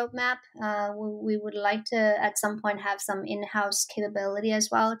our roadmap. We would like to at some point have some in-house capability as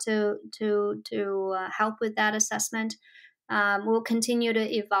well to help with that assessment. We'll continue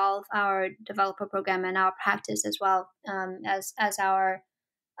to evolve our developer program and our practice as well, as our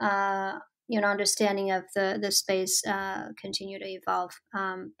uh, understanding of the space continue to evolve.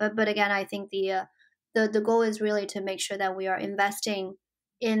 But again, I think the goal is really to make sure that we are investing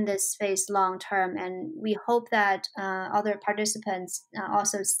in this space long term, and we hope that other participants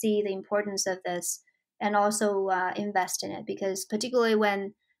also see the importance of this and also invest in it, because particularly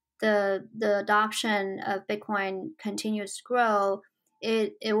when the adoption of Bitcoin continues to grow,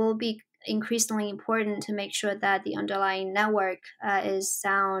 it will be increasingly important to make sure that the underlying network is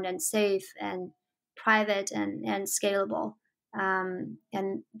sound and safe and private and scalable.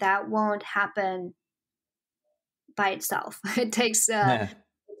 And that won't happen by itself. It takes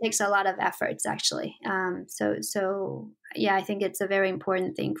a lot of efforts, actually. So yeah, I think it's a very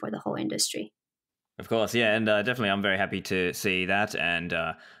important thing for the whole industry. Of course, yeah, and definitely, I'm very happy to see that, and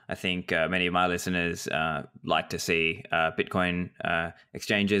I think many of my listeners like to see Bitcoin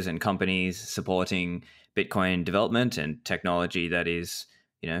exchanges and companies supporting Bitcoin development and technology that is,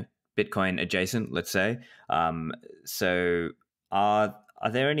 Bitcoin adjacent, let's say. So, are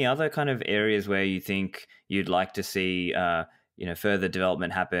there any other kind of areas where you think you'd like to see, further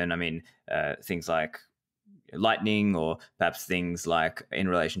development happen? I mean, things like Lightning, or perhaps things like in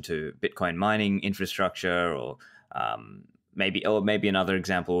relation to Bitcoin mining infrastructure, or maybe another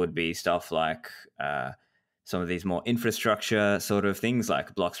example would be stuff like some of these more infrastructure sort of things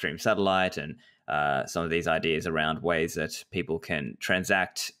like Blockstream satellite, and some of these ideas around ways that people can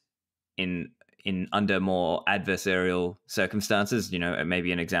transact in under more adversarial circumstances.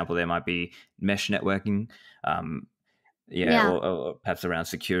 Maybe an example there might be mesh networking. Yeah, Yeah. or perhaps around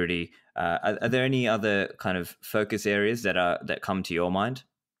security. Are there any other kind of focus areas that come to your mind?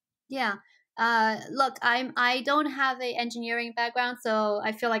 Yeah. Look, I don't have a engineering background, so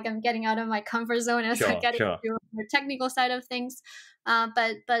I feel like I'm getting out of my comfort zone as I Sure, get sure. into the technical side of things.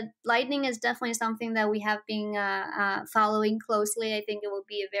 But Lightning is definitely something that we have been following closely. I think it will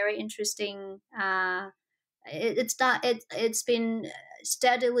be a very interesting. It's not. It's been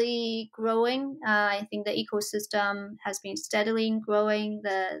steadily growing. I think the ecosystem has been steadily growing.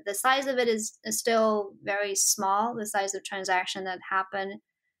 The size of it is still very small. The size of transaction that happen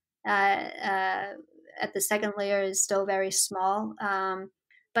at the second layer is still very small.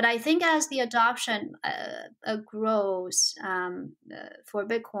 But I think as the adoption grows for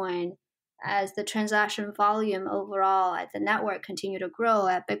Bitcoin, as the transaction volume overall at the network continue to grow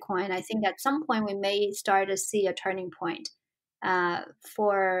at Bitcoin, I think at some point we may start to see a turning point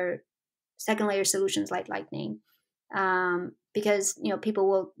for second layer solutions like Lightning, because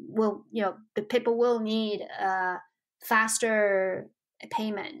people will need faster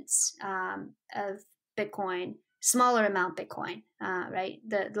payments of Bitcoin, smaller amount Bitcoin, right?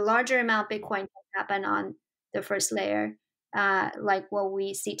 The larger amount Bitcoin can happen on the first layer, like what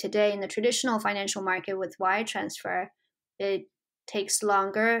we see today in the traditional financial market with wire transfer. It takes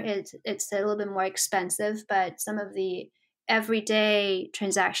longer. It's a little bit more expensive, but some of the everyday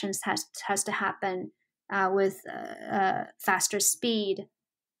transactions has to happen with faster speed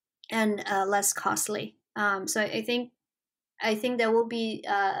and less costly. So I think there will be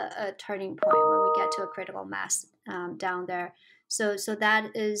a turning point when we get to a critical mass down there. So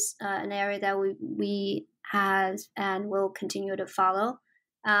that is an area that we has and will continue to follow.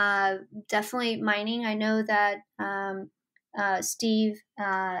 Definitely mining. I know that Steve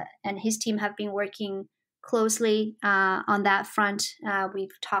and his team have been working closely on that front.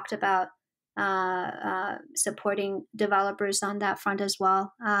 We've talked about supporting developers on that front as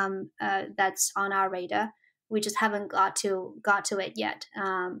well. That's on our radar. We just haven't got to it yet.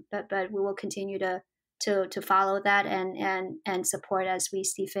 But we will continue to follow that and support as we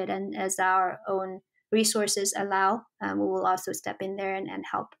see fit, and as our own resources allow. We will also step in there and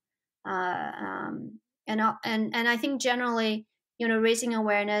help. And I think generally, raising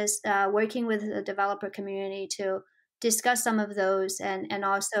awareness, working with the developer community to discuss some of those, and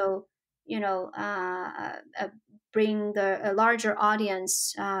also bring a larger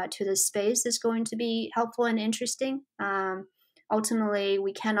audience to the space is going to be helpful and interesting. Ultimately,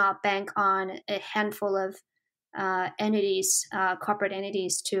 we cannot bank on a handful of entities, corporate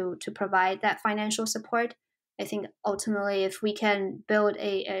entities, to provide that financial support. I think ultimately, if we can build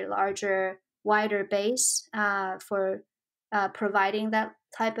a larger, wider base for providing that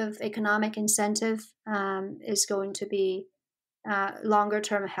type of economic incentive is going to be longer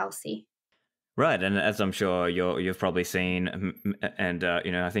term healthy. Right, and as I'm sure you've probably seen, and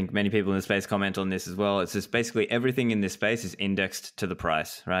I think many people in the space comment on this as well. It's just basically everything in this space is indexed to the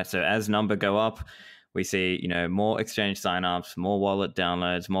price, right? So as number go up, we see more exchange signups, more wallet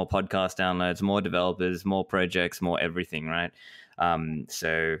downloads, more podcast downloads, more developers, more projects, more everything, right?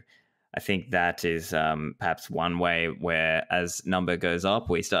 So I think that is perhaps one way where, as number goes up,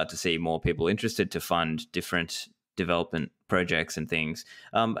 we start to see more people interested to fund different development projects and things.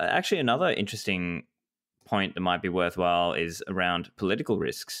 Actually, another interesting point that might be worthwhile is around political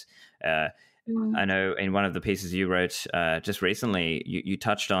risks. I know in one of the pieces you wrote just recently, you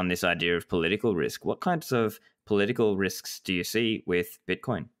touched on this idea of political risk. What kinds of political risks do you see with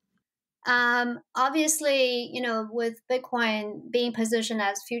Bitcoin? Obviously, with Bitcoin being positioned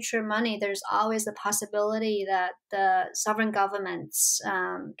as future money, there's always a possibility that the sovereign governments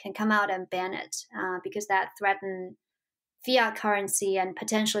can come out and ban it because that threatens fiat currency and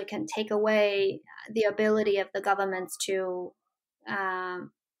potentially can take away the ability of the governments to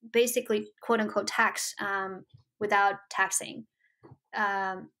basically quote unquote tax without taxing.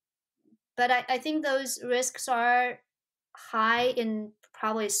 Um, but I think those risks are high in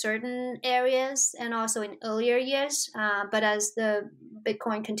probably certain areas and also in earlier years. But as the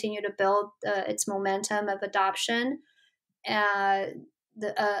Bitcoin continue to build its momentum of adoption, uh,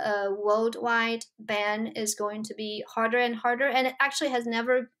 the worldwide ban is going to be harder and harder, and it actually has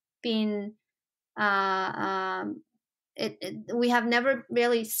never been. We have never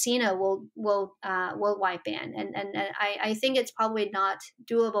really seen a worldwide ban, and I think it's probably not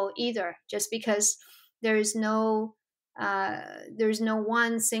doable either, just because there's no there's no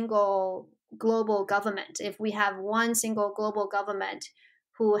one single global government. If we have one single global government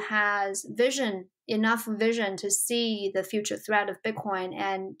who has enough vision to see the future threat of Bitcoin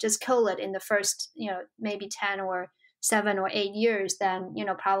and just kill it in the first, maybe 10 or 7 or 8 years, then,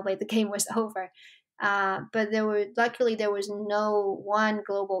 probably the game was over. But luckily there was no one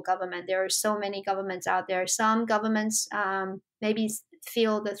global government. There are so many governments out there. Some governments maybe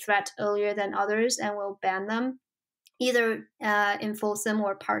feel the threat earlier than others and will ban them, either in full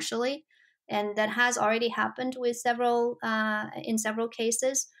or partially, and that has already happened with in several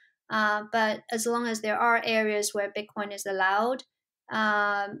cases. But as long as there are areas where Bitcoin is allowed,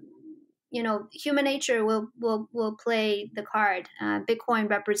 um, human nature will play the card. Bitcoin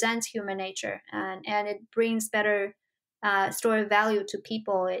represents human nature, and it brings better store of value to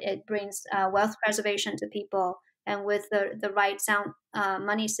people. It brings wealth preservation to people, and with the right sound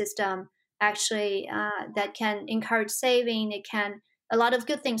money system, actually that can encourage saving. It can a lot of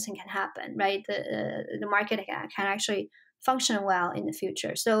good things can happen, right? The market can actually function well in the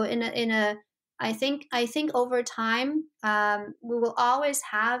future. So in a I think over time we will always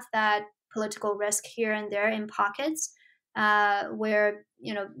have that political risk here and there in pockets where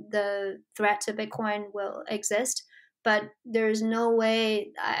the threat to Bitcoin will exist. But there's no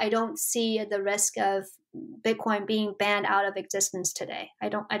way. I don't see the risk of Bitcoin being banned out of existence today.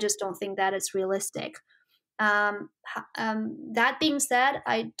 I just don't think that it's realistic. That being said,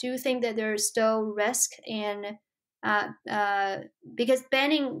 I do think that there's still risk in because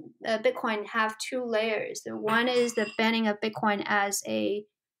banning Bitcoin have two layers. The one is the banning of Bitcoin as a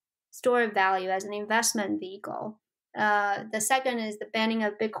store of value, as an investment vehicle. The second is the banning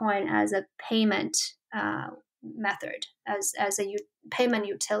of Bitcoin as a payment method, as a payment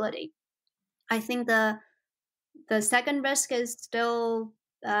utility. I think the second risk is still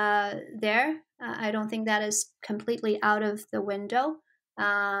there. I don't think that is completely out of the window,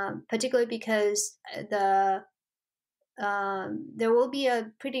 particularly because there will be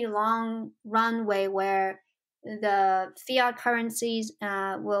a pretty long runway where the fiat currencies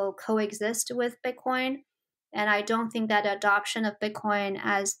will coexist with Bitcoin. And I don't think that adoption of Bitcoin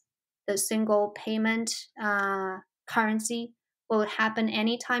as the single payment currency will happen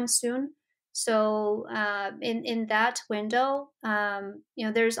anytime soon. So in that window,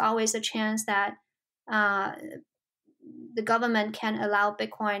 there's always a chance that uh, the government can allow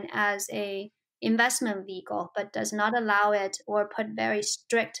Bitcoin as a investment vehicle, but does not allow it or put very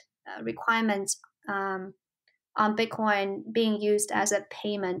strict requirements on Bitcoin being used as a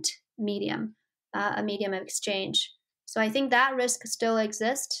payment medium, a medium of exchange. So I think that risk still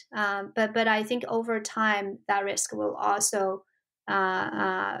exists, but I think over time that risk will also uh,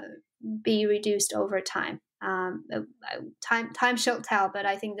 uh, be reduced over time. Time shall tell, but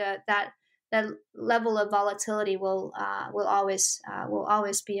I think that level of volatility will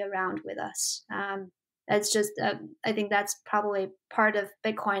always be around with us. It's just I think that's probably part of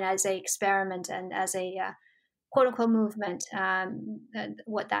Bitcoin as a experiment and as a quote unquote movement,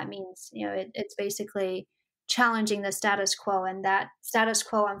 what that means. It's basically challenging the status quo, and that status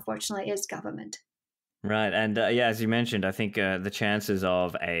quo, unfortunately, is government. Right, and yeah, as you mentioned, I think the chances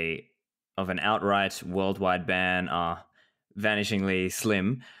of an outright worldwide ban are vanishingly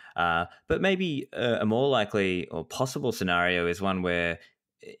slim. But maybe a more likely or possible scenario is one where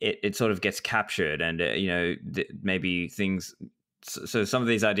it sort of gets captured, and maybe things. So some of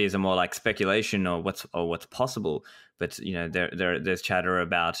these ideas are more like speculation or what's possible, but there's chatter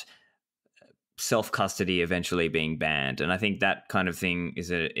about self custody eventually being banned, and I think that kind of thing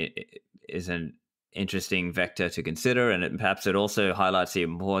is an interesting vector to consider, and perhaps it also highlights the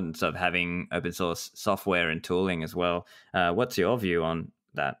importance of having open source software and tooling as well. What's your view on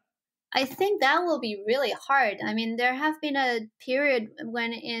that? I think that will be really hard. I mean, there have been a period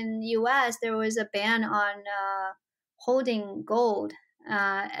when in US there was a ban on holding gold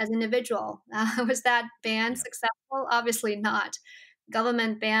as an individual. Was that ban Yeah. successful? Obviously not.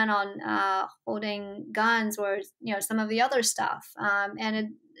 Government ban on holding guns or some of the other stuff, and it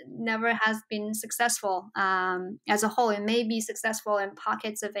never has been successful as a whole. It may be successful in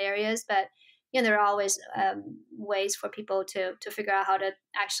pockets of areas, but there are always ways for people to figure out how to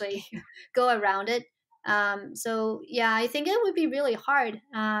actually go around it. So yeah, I think it would be really hard,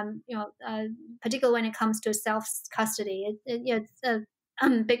 particularly when it comes to self custody.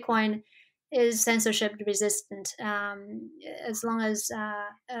 Bitcoin is censorship resistant, as long as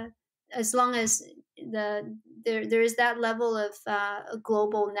there is that level of a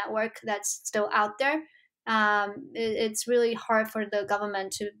global network that's still out there. It's really hard for the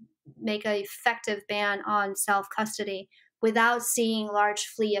government to make an effective ban on self custody without seeing large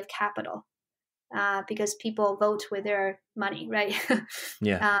flee of capital, because people vote with their money, right?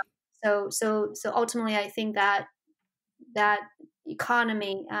 Yeah. uh, so ultimately, I think that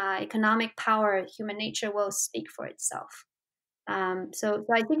economic power, human nature will speak for itself. So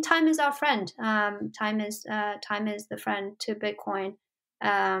I think time is our friend. Time is the friend to Bitcoin,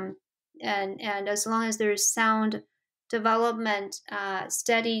 um, and as long as there's sound development,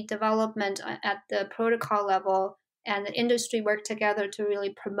 steady development at the protocol level, and the industry work together to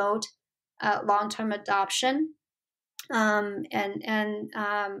really promote long-term adoption, and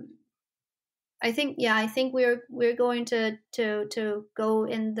I think we're going to go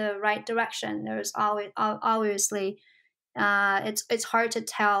in the right direction. There's always obviously it's hard to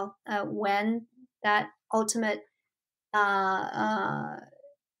tell when that ultimate uh, uh,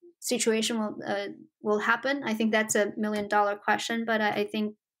 situation will happen. I think that's $1 million question, but I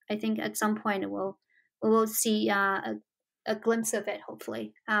think at some point we will see a glimpse of it,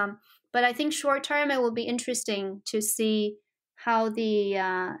 hopefully. But I think short term it will be interesting to see how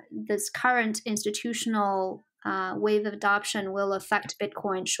the this current institutional wave of adoption will affect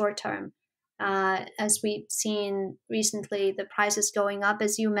Bitcoin short term. As we've seen recently, the price is going up,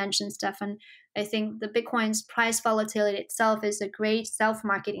 as you mentioned, Stefan. I think the Bitcoin's price volatility itself is a great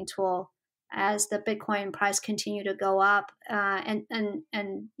self-marketing tool as the Bitcoin price continue to go up, and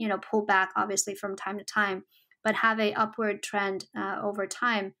pull back obviously from time to time, but have a upward trend over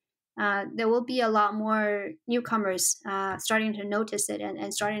time. There will be a lot more newcomers starting to notice it,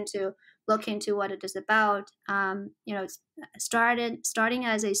 and starting to look into what it is about. It's starting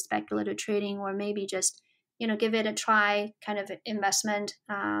as a speculative trading, or maybe just give it a try kind of investment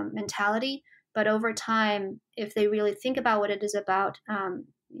mentality. But over time, if they really think about what it is about,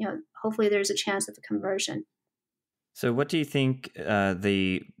 hopefully there's a chance of a conversion. So, what do you think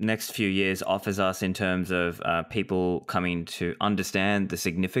the next few years offers us in terms of people coming to understand the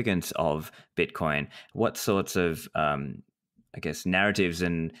significance of Bitcoin? What sorts of, I guess, narratives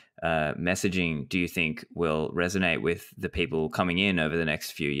and messaging do you think will resonate with the people coming in over the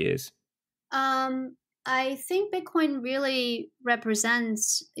next few years? Um, I think Bitcoin really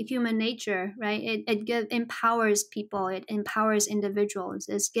represents human nature, right? Empowers people. It empowers individuals.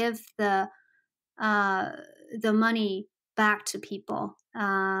 It gives uh, the money back to people.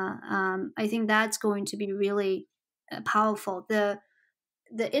 I think that's going to be really powerful. The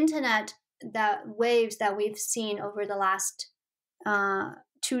internet, that waves that we've seen over the last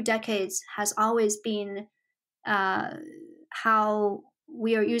 2 decades has always been uh, how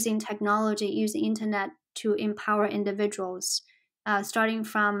we are using technology, using internet to empower individuals, starting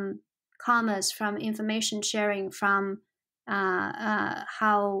from commerce, from information sharing, from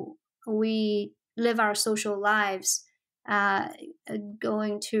how we live our social lives, uh,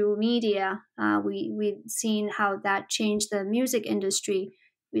 going to media. We've seen how that changed the music industry.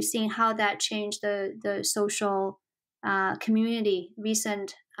 We've seen how that changed the social community.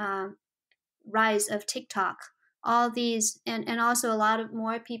 Recent rise of TikTok, all these, and also a lot of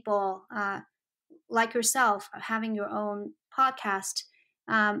more people like yourself, having your own podcast,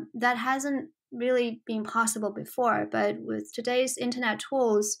 that hasn't really been possible before. But with today's internet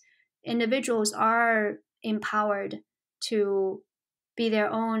tools, individuals are empowered to be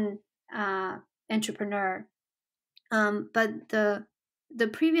their own entrepreneur. But the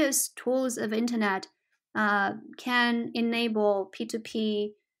previous tools of internet can enable P2P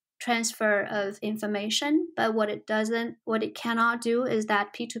transfer of information, but what it cannot do is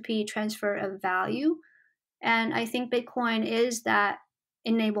that P2P transfer of value. And I think Bitcoin is that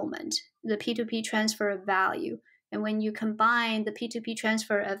enablement, the P2P transfer of value. And when you combine the P2P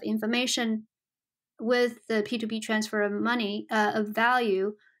transfer of information with the P2P transfer of money, of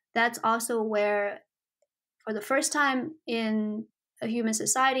value, that's also where, for the first time in a human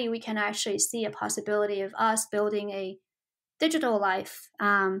society, we can actually see a possibility of us building a digital life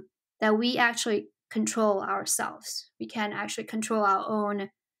that we actually control ourselves. We can actually control our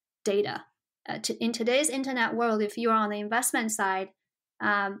own data. In today's internet world, if you're on the investment side,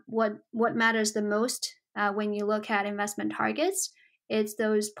 what matters the most when you look at investment targets, it's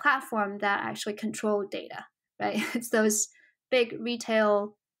those platforms that actually control data, right? It's those big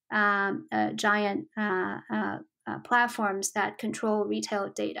retail giant platforms that control retail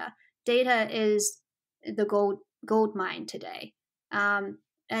data. Data is the gold mine today, and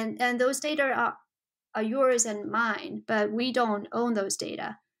those data are yours and mine, but we don't own those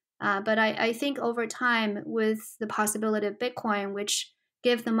data. But I think over time, with the possibility of Bitcoin, which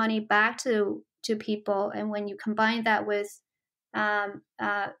give the money back to people, and when you combine that with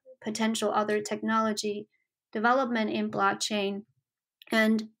potential other technology development in blockchain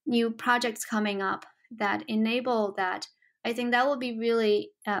and new projects coming up that enable that, I think that will be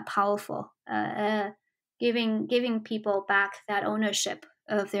really powerful, giving people back that ownership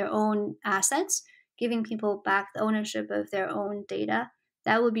of their own assets, giving people back the ownership of their own data.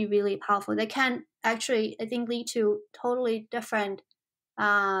 That would be really powerful. They can actually, I think, lead to totally different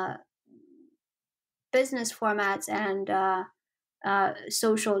business formats and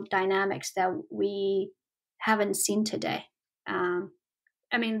social dynamics that we haven't seen today.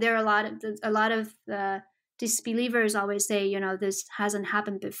 I mean, there are a lot of disbelievers always say, this hasn't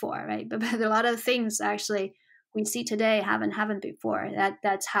happened before, right? But a lot of things actually we see today haven't happened before.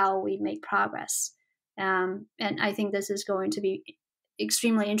 That's how we make progress. And I think this is going to be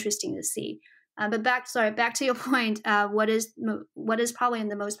extremely interesting to see. But back to your point. What is probably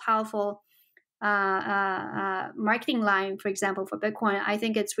the most powerful marketing line, for example, for Bitcoin? I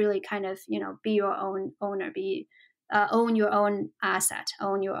think it's really kind of be your own owner, own your own asset,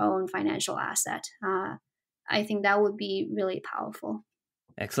 own your own financial asset. I think that would be really powerful.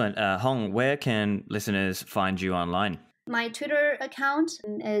 Excellent. Hong, where can listeners find you online? My Twitter account,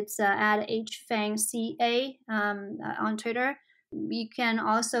 it's at hfangca on Twitter. You can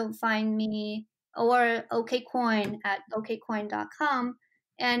also find me or OKCoin at okcoin.com.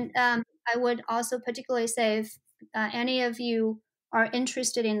 And I would also particularly say if any of you are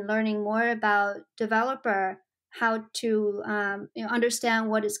interested in learning more about developer, how to understand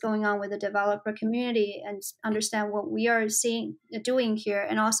what is going on with the developer community and understand what we are doing here,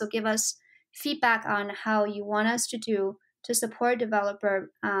 and also give us feedback on how you want us to do to support developer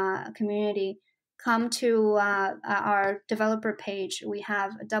community, come to our developer page. We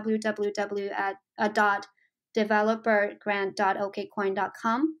have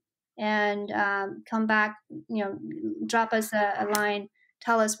www.developergrant.okcoin.com, and come back, drop us a line,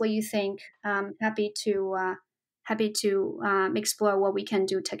 tell us what you think. Happy to explore what we can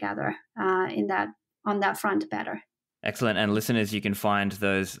do together on that front better. Excellent. And listeners, you can find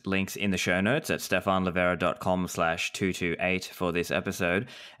those links in the show notes at stefanlivera.com/228 for this episode.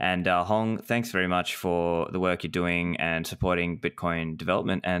 And Hong, thanks very much for the work you're doing and supporting Bitcoin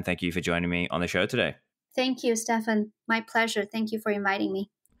development. And thank you for joining me on the show today. Thank you, Stefan. My pleasure. Thank you for inviting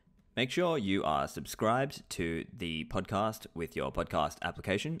me. Make sure you are subscribed to the podcast with your podcast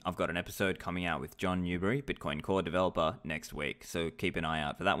application. I've got an episode coming out with John Newberry, Bitcoin core developer, next week. So keep an eye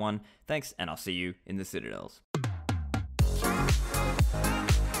out for that one. Thanks, and I'll see you in the Citadels.